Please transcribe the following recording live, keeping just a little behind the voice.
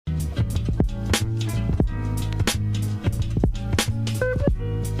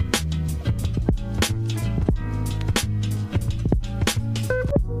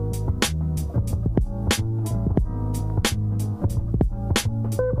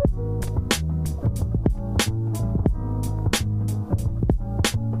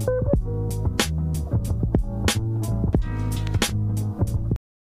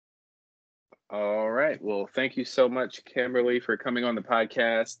thank you so much, Kimberly, for coming on the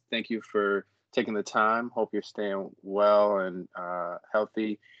podcast. Thank you for taking the time. Hope you're staying well and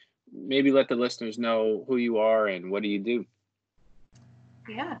healthy. Maybe let the listeners know who you are and what do you do.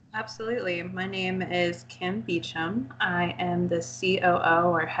 Yeah, absolutely. My name is Kim Beecham. I am the COO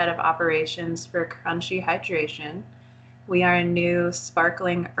or head of operations for Crunchy Hydration. We are a new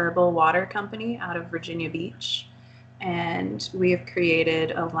sparkling herbal water company out of Virginia Beach. And we have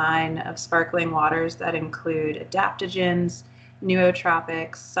created a line of sparkling waters that include adaptogens,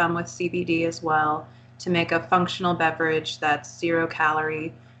 nootropics, some with CBD as well, to make a functional beverage that's 0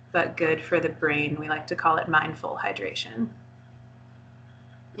 calorie but good for the brain. We like to call it mindful hydration.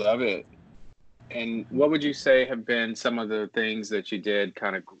 Love it. And what would you say have been some of the things that you did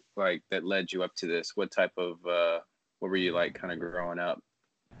kind of like that led you up to this? What type of, what were you like kind of growing up?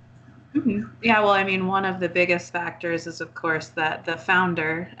 Yeah, well, I mean, one of the biggest factors is, of course, that the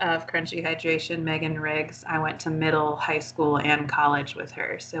founder of Crunchy Hydration, Megan Riggs, I went to middle, high school, and college with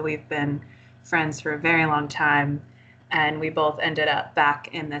her. So we've been friends for a very long time. And we both ended up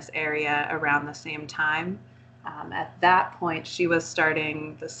back in this area around the same time. At that point, she was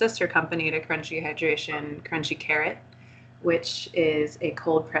starting the sister company to Crunchy Hydration, Crunchy Carrot, which is a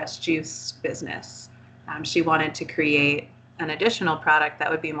cold pressed juice business. She wanted to create an additional product that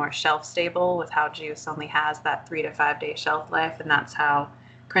would be more shelf stable with how juice only has that 3 to 5 day shelf life. And that's how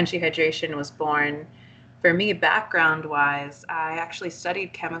Crunchy Hydration was born. For me, background wise, I actually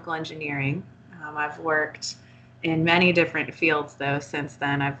studied chemical engineering. I've worked in many different fields though since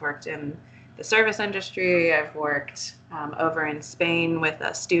then. I've worked in the service industry. I've worked over in Spain with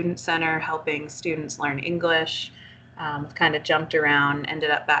a student center helping students learn English. Kind of jumped around, ended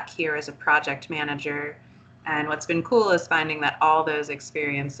up back here as a project manager. And what's been cool is finding that all those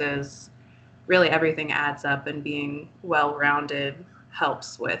experiences, really everything adds up, and being well-rounded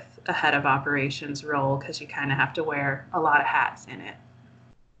helps with a head of operations role because you kind of have to wear a lot of hats in it.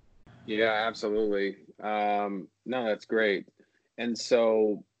 Yeah, absolutely. No, that's great. And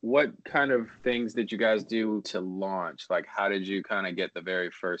so, what kind of things did you guys do to launch? Like, how did you kind of get the very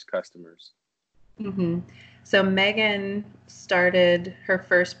first customers? hmm So Megan started her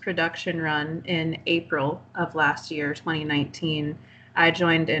first production run in April of last year, 2019. I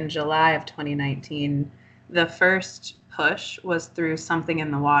joined in July of 2019. The first push was through Something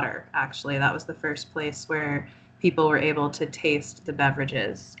in the Water, actually. That was the first place where people were able to taste the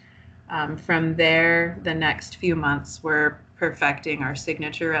beverages. From there, the next few months, we're perfecting our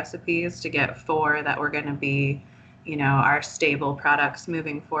signature recipes to get four that were going to be, our stable products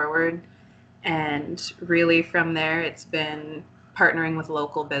moving forward. And really, from there, it's been partnering with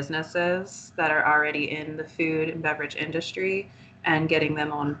local businesses that are already in the food and beverage industry and getting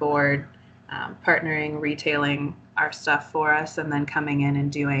them on board, partnering, retailing our stuff for us, and then coming in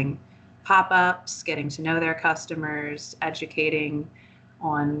and doing pop ups, getting to know their customers, educating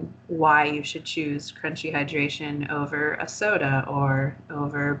on why you should choose Crunchy Hydration over a soda or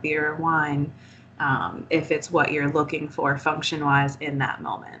over beer or wine, if it's what you're looking for function wise in that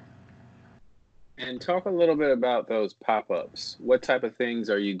moment. And talk a little bit about those pop-ups. What type of things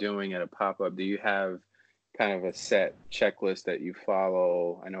are you doing at a pop-up? Do you have kind of a set checklist that you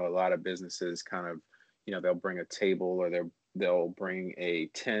follow? I know a lot of businesses kind of, they'll bring a table or they'll bring a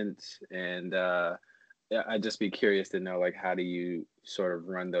tent, and yeah, I'd just be curious to know like how do you sort of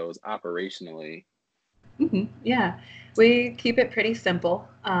run those operationally? Yeah, we keep it pretty simple.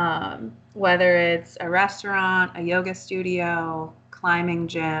 Whether it's a restaurant, a yoga studio, climbing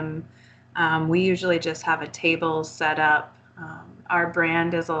gym, we usually just have a table set up. Our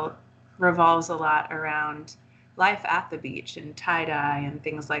brand revolves a lot around life at the beach and tie dye and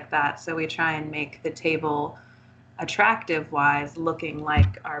things like that. So we try and make the table attractive wise, looking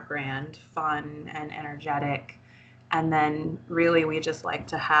like our brand, fun and energetic. And then really we just like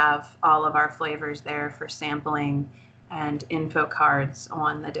to have all of our flavors there for sampling and info cards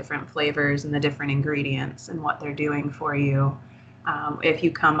on the different flavors and the different ingredients and what they're doing for you. If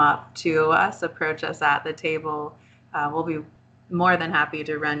you come up to us, approach us at the table, we'll be more than happy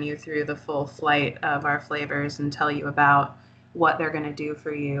to run you through the full flight of our flavors and tell you about what they're going to do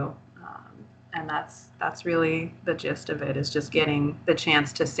for you. And that's really the gist of it, is just getting the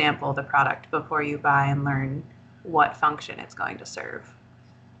chance to sample the product before you buy and learn what function it's going to serve.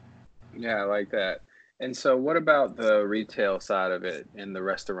 Yeah, I like that. And so, what about the retail side of it and the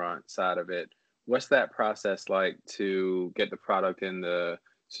restaurant side of it? What's that process like to get the product in the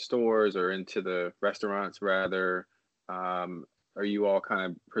stores or into the restaurants rather? Um, are you all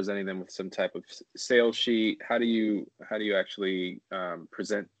kind of presenting them with some type of sales sheet? How do you actually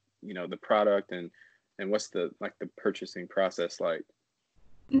present, the product and what's the like the purchasing process like?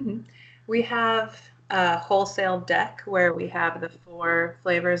 hmm We have a wholesale deck where we have the 4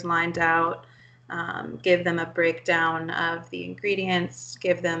 flavors lined out, give them a breakdown of the ingredients,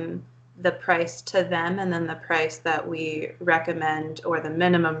 give them the price to them, and then the price that we recommend or the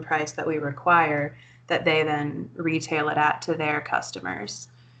minimum price that we require that they then retail it at to their customers.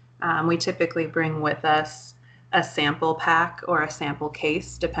 We typically bring with us a sample pack or a sample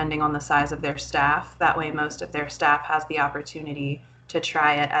case, depending on the size of their staff. That way, most of their staff has the opportunity to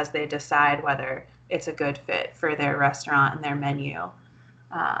try it as they decide whether it's a good fit for their restaurant and their menu.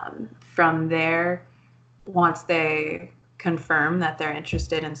 From there, once they confirm that they're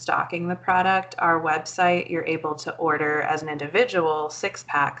interested in stocking the product, our website, you're able to order as an individual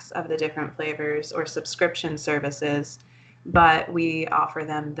 6-packs of the different flavors or subscription services, but we offer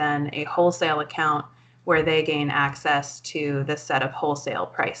them then a wholesale account where they gain access to the set of wholesale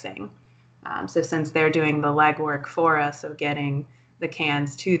pricing. So since they're doing the legwork for us of getting the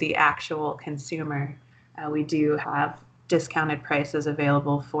cans to the actual consumer, we do have discounted prices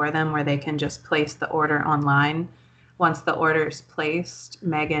available for them where they can just place the order online. Once the order is placed,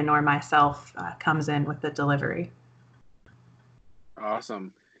 Megan or myself comes in with the delivery.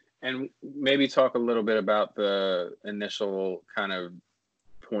 Awesome. And maybe talk a little bit about the initial kind of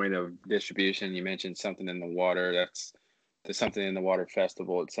point of distribution. You mentioned something in the water. There's something in the water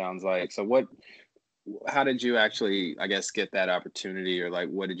festival, it sounds like. So how did you actually, I guess, get that opportunity, or like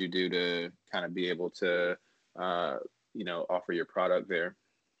what did you do to kind of be able to offer your product there?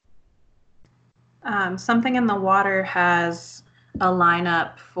 Something in the Water has a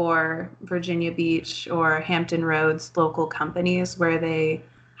lineup for Virginia Beach or Hampton Roads local companies where they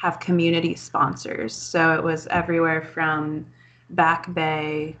have community sponsors. So it was everywhere from Back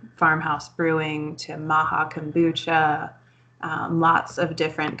Bay Farmhouse Brewing to Maha Kombucha. Lots of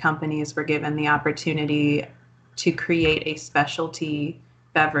different companies were given the opportunity to create a specialty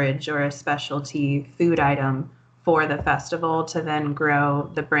beverage or a specialty food item for the festival to then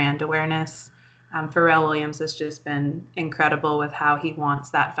grow the brand awareness. Pharrell Williams has just been incredible with how he wants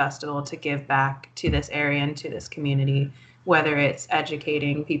that festival to give back to this area and to this community, whether it's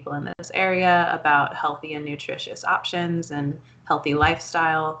educating people in this area about healthy and nutritious options and healthy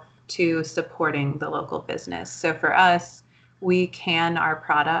lifestyle, to supporting the local business. So for us, we can our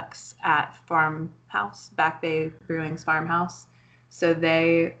products at Farmhouse, Back Bay Brewing's Farmhouse. So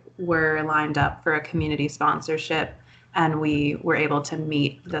they were lined up for a community sponsorship, and we were able to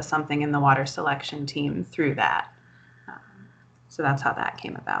meet the Something in the Water selection team through that. So that's how that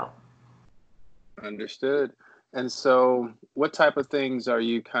came about. Understood. And so what type of things are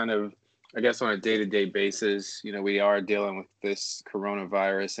you kind of, I guess, on a day-to-day basis? We are dealing with this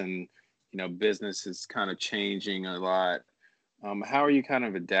coronavirus, and, business is kind of changing a lot. How are you kind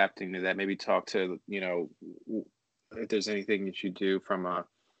of adapting to that? Maybe talk to, if there's anything that you do from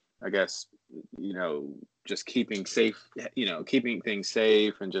I guess, just keeping keeping things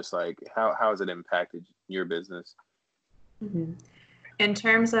safe, and just like how has it impacted your business? Mm-hmm. In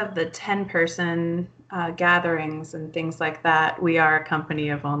terms of the 10-person gatherings and things like that, we are a company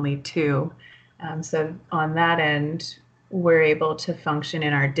of only 2. So on that end, we're able to function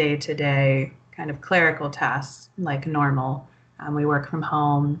in our day-to-day kind of clerical tasks like normal. We work from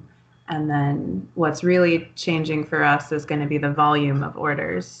home. And then what's really changing for us is going to be the volume of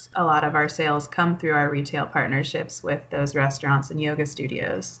orders. A lot of our sales come through our retail partnerships with those restaurants and yoga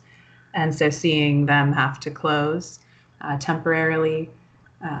studios. And so seeing them have to close temporarily,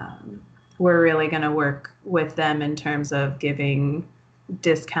 we're really going to work with them in terms of giving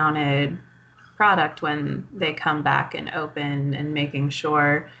discounted product when they come back and open, and making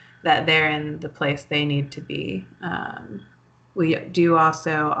sure that they're in the place they need to be. We do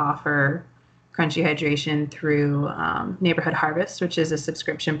also offer Crunchy Hydration through Neighborhood Harvest, which is a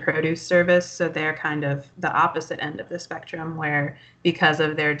subscription produce service. So they're kind of the opposite end of the spectrum, where because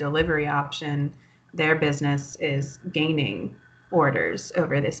of their delivery option, their business is gaining orders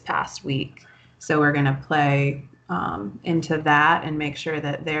over this past week. So we're going to play into that and make sure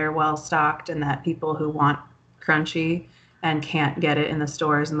that they're well stocked, and that people who want Crunchy and can't get it in the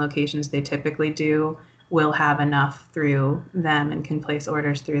stores and locations they typically do will have enough through them and can place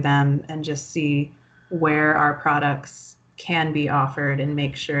orders through them, and just see where our products can be offered, and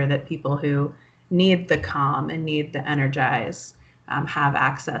make sure that people who need the calm and need the energize have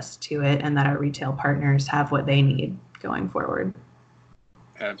access to it, and that our retail partners have what they need going forward.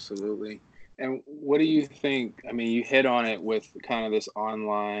 Absolutely. And what do you think? I mean, you hit on it with kind of this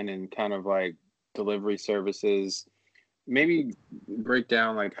online and kind of like delivery services. Maybe break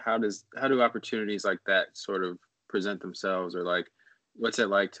down like how do opportunities like that sort of present themselves, or like what's it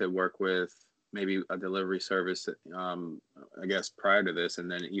like to work with maybe a delivery service I guess prior to this,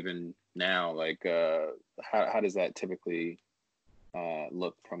 and then even now? Like, how does that typically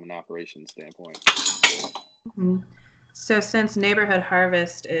look from an operation standpoint? Mhm. So since Neighborhood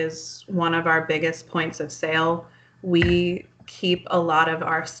Harvest is one of our biggest points of sale, we keep a lot of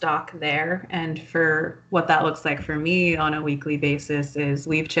our stock there. And for what that looks like for me on a weekly basis is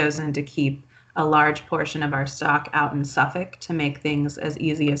we've chosen to keep a large portion of our stock out in Suffolk to make things as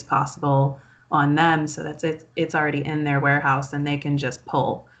easy as possible on them so that it's already in their warehouse and they can just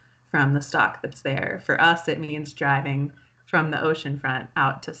pull from the stock that's there. For us, it means driving from the oceanfront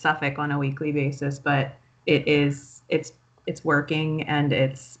out to Suffolk on a weekly basis, but it's working and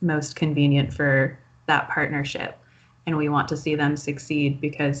it's most convenient for that partnership, and we want to see them succeed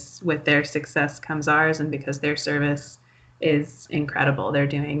because with their success comes ours, and because their service is incredible. They're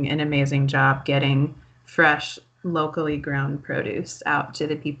doing an amazing job getting fresh locally grown produce out to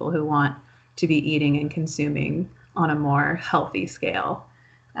the people who want to be eating and consuming on a more healthy scale.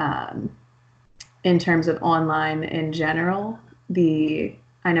 um, in terms of online in general, the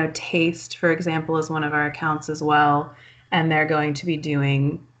I know Taste, for example, is one of our accounts as well, and they're going to be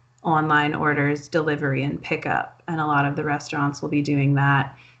doing online orders, delivery, and pickup, and a lot of the restaurants will be doing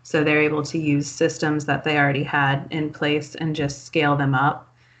that. So they're able to use systems that they already had in place and just scale them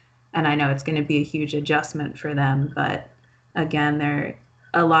up. And I know it's going to be a huge adjustment for them, but again, there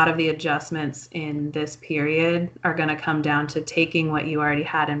a lot of the adjustments in this period are going to come down to taking what you already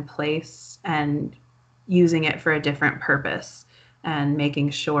had in place and using it for a different purpose, and making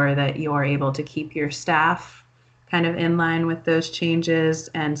sure that you're able to keep your staff kind of in line with those changes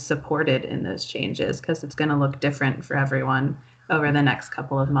and supported in those changes, because it's going to look different for everyone over the next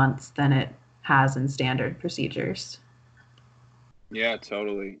couple of months than it has in standard procedures. Yeah,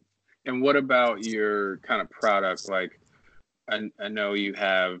 totally. And what about your kind of product? Like, I know you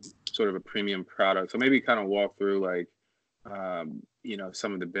have sort of a premium product, so maybe kind of walk through like,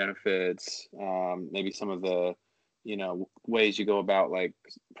 some of the benefits, maybe some of the, ways you go about like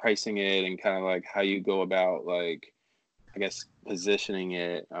pricing it, and kind of like how you go about like, I guess, positioning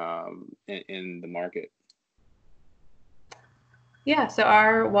it in the market. Yeah, so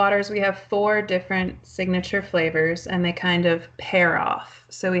our waters, we have four different signature flavors and they kind of pair off.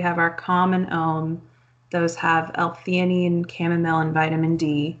 So we have our calm and ohm, those have L-theanine, chamomile, and vitamin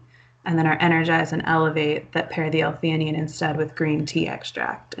D. And then our energize and elevate that pair the L-theanine instead with green tea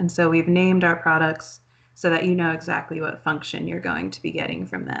extract. And so we've named our products so that you know exactly what function you're going to be getting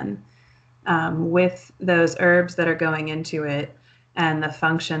from them. With those herbs that are going into it and the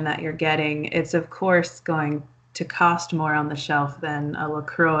function that you're getting, it's of course going to cost more on the shelf than a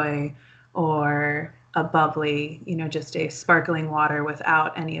LaCroix or a bubbly, just a sparkling water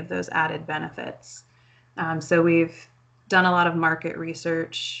without any of those added benefits. So we've done a lot of market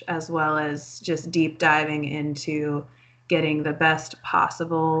research as well as just deep diving into getting the best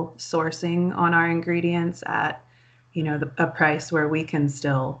possible sourcing on our ingredients at a price where we can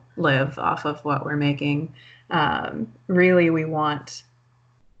still live off of what we're making. Really, we want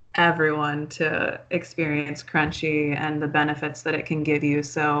everyone to experience crunchy and the benefits that it can give you.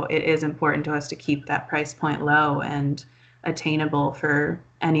 So it is important to us to keep that price point low and attainable for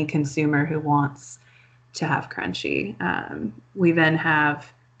any consumer who wants to have crunchy. We then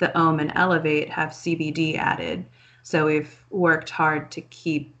have the Ohm and Elevate have CBD added. So we've worked hard to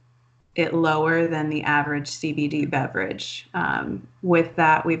keep it lower than the average CBD beverage. With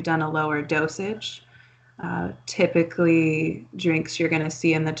that, we've done a lower dosage. Typically, drinks you're going to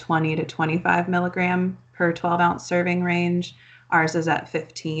see in the 20 to 25 milligram per 12-ounce serving range. Ours is at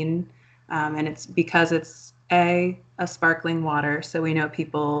 15, and it's because it's a sparkling water, so we know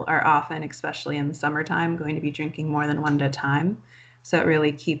people are often, especially in the summertime, going to be drinking more than one at a time. So it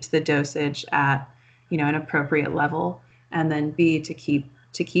really keeps the dosage at an appropriate level, and then B, to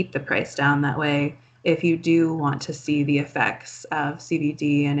keep the price down. That way, if you do want to see the effects of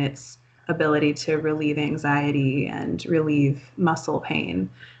CBD and its ability to relieve anxiety and relieve muscle pain,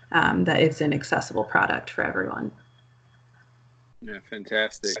 that it's an accessible product for everyone. Yeah,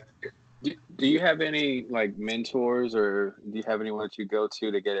 fantastic. Do you have any like mentors, or do you have anyone that you go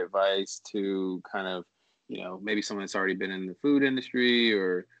to get advice to kind of, maybe someone that's already been in the food industry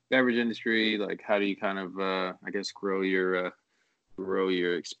or beverage industry? Like, how do you kind of, I guess, grow your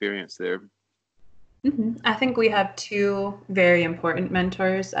experience there? Mm-hmm. I think we have two very important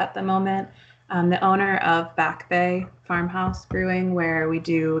mentors at the moment. The owner of Back Bay Farmhouse Brewing, where we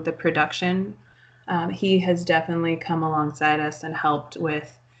do the production, he has definitely come alongside us and helped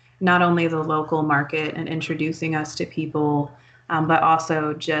with not only the local market and introducing us to people, but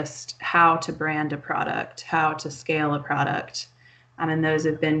also just how to brand a product, how to scale a product. And those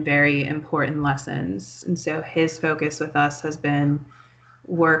have been very important lessons. And so his focus with us has been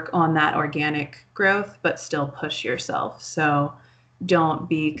work on that organic growth, but still push yourself. So don't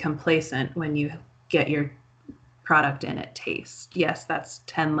be complacent when you get your product in at Taste. Yes, that's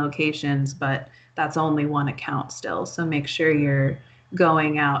 10 locations, but that's only one account still. So make sure you're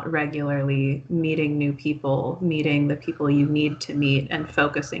going out regularly, meeting new people, meeting the people you need to meet, and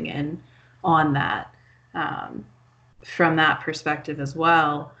focusing in on that. From that perspective as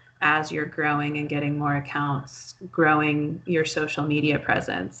well, as you're growing and getting more accounts, growing your social media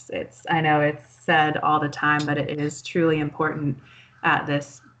presence. I know it's said all the time, but it is truly important at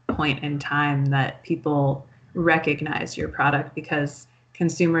this point in time that people recognize your product, because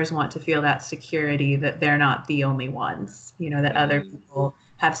consumers want to feel that security that they're not the only ones, that other people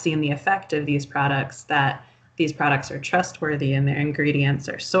have seen the effect of these products, that these products are trustworthy and their ingredients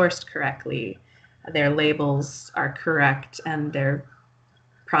are sourced correctly, their labels are correct, and their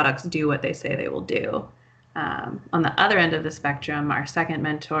products do what they say they will do. On the other end of the spectrum, our second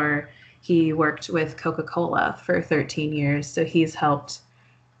mentor, he worked with Coca-Cola for 13 years. So he's helped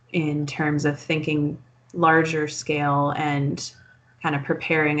in terms of thinking larger scale and kind of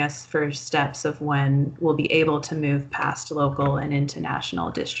preparing us for steps of when we'll be able to move past local and international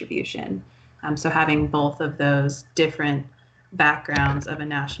distribution. So having both of those different backgrounds of a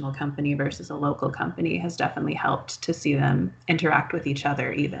national company versus a local company has definitely helped to see them interact with each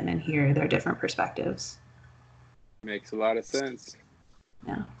other even and hear their different perspectives. Makes a lot of sense.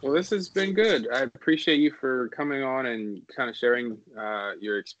 Yeah. Well, this has been good. I appreciate you for coming on and kind of sharing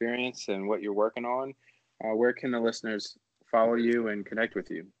your experience and what you're working on. Where can the listeners follow you and connect with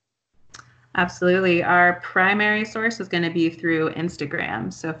you? Absolutely. Our primary source is going to be through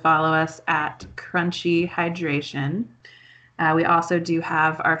Instagram. So follow us at Crunchy Hydration. We also do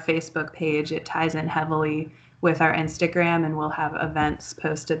have our Facebook page. It ties in heavily with our Instagram, and we'll have events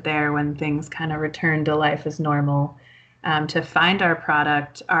posted there when things kind of return to life as normal. To find our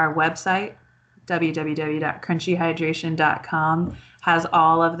product, our website, www.crunchyhydration.com, has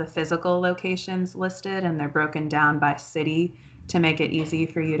all of the physical locations listed, and they're broken down by city to make it easy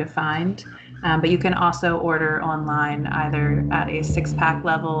for you to find. But you can also order online either at a 6-pack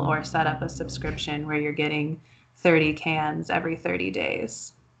level or set up a subscription where you're getting 30 cans every 30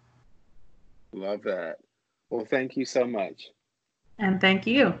 days. Love that. Well, thank you so much. And thank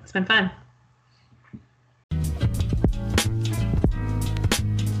you. It's been fun.